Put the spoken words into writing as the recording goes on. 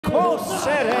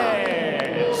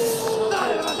Coceres.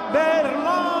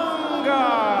 Berlanga.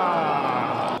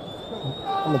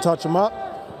 I'm gonna touch him up.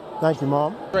 Thank you,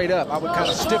 Mom. Straight up, I would kind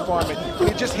of stiff arm it. When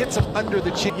it just hits him under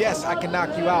the chin, yes, I can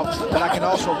knock you out, but I can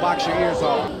also box your ears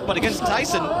off. But against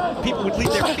Tyson, people would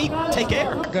leave their feet, take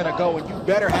air. Gonna go, and you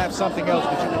better have something else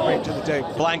that you can bring to the table.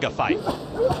 Berlanga fight.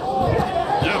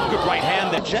 Good right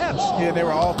hand, that jabs. Yeah, they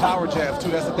were all power jabs,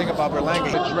 too. That's the thing about Berlanga.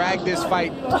 He drag this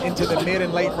fight into the mid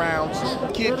and late rounds.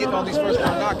 Kid getting on these first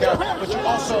round knockouts, but you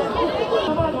also...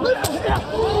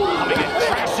 Coming in,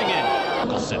 crashing in.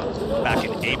 Back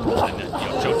in April, and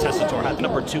Joe Tessitore had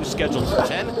number 2 scheduled for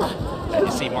 10. And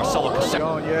you see Marcelo Coceres.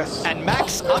 Oh, yes. And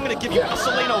Max, I'm going to give you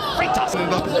Marcelino Fritas.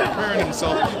 Preparing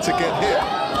himself to get hit.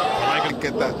 I can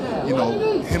get that,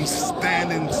 him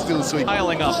standing still so he...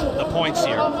 Piling up the points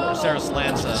here. Coceres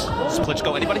lands a split.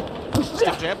 Go, anybody?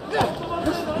 Stiff jab?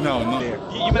 No.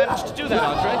 You managed to do that,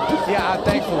 Andre? Yeah,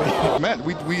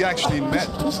 thankfully. We actually met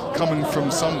coming from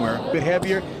somewhere. A bit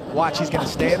heavier. Watch, he's going to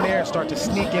stand there and start to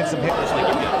sneak in some hits.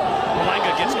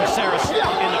 Berlanga gets Coceres in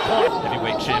the corner.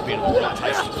 Heavyweight champion of the world,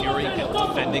 Tyson Fury,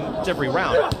 defending every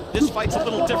round. This fight's a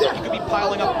little different. You could be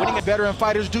piling up, winning it. Veteran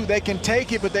fighters do. They can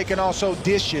take it, but they can also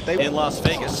dish it. In Las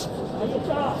Vegas,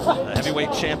 the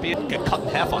heavyweight champion get cut in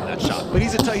half on that shot. But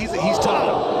he's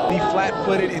tough. Be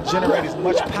flat-footed and generate as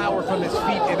much power from his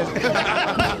feet and his...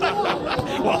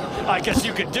 Well, I guess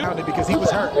you could do it because he was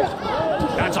hurt.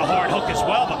 That's a hard hook as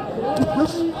well,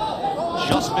 but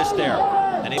just missed there.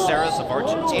 And Coceres of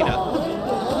Argentina,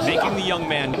 making the young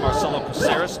man Marcelo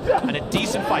Coceres, and a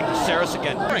decent fight. Coceres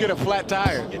again. You get a flat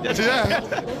tire. Yeah.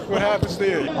 What happens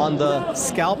there? On the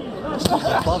scalp,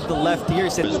 above the left ear.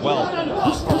 As well.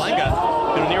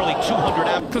 Berlanga, nearly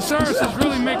 200. Coceres is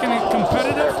really making it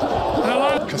competitive.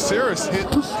 Coceres hit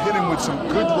him with some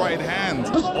good right hand.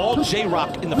 All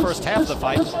J-Rock in the first half of the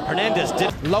fight. Hernandez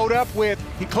did load up with,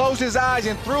 he closed his eyes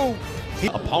and threw.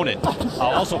 Opponent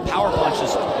also power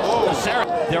punches. Coceres,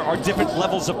 there are different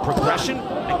levels of progression,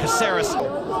 and Coceres,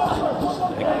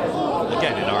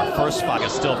 again in our first fight,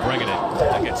 is still bringing it.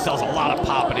 Again, sells a lot of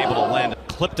pop and able to land.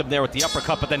 Clipped him there with the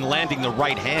uppercut, but then landing the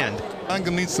right hand.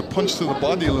 Berlanga needs to punch to the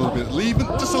body a little bit. Leaving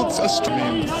just a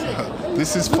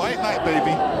this is fight night,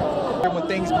 baby. When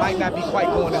things might not be quite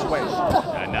going his way.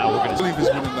 And now we're going to believe he's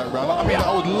winning that round. I mean,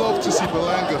 I would love to see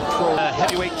Berlanga throw.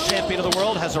 Heavyweight champion of the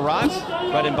world has arrived,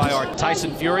 led in by our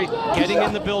Tyson Fury, getting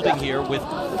in the building here with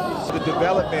the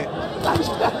development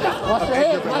of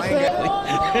Edgar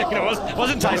Berlanga.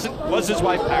 Wasn't Tyson, was his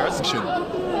wife Paris.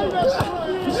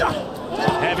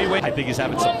 Heavyweight, I think he's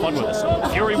having some fun with us.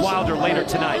 Fury Wilder later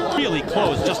tonight, really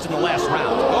close just in the last round.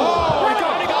 Oh,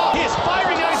 he is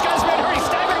firing now, he's got his man hurt, he's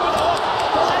staggering with a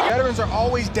hook. Veterans are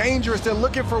always dangerous, they're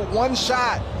looking for one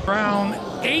shot. Round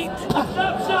 8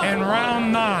 and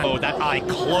round 9. Oh, that eye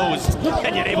closed,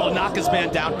 and yet able to knock his man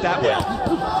down that way.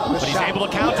 But he's able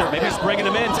to counter, maybe he's bringing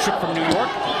him in. Trip from New York.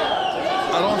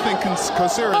 I don't think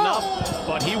Coceres enough,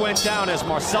 but he went down as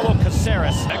Marcelo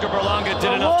Coceres. Edgar Berlanga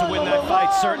did enough to win that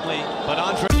fight, certainly, but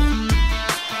Andre...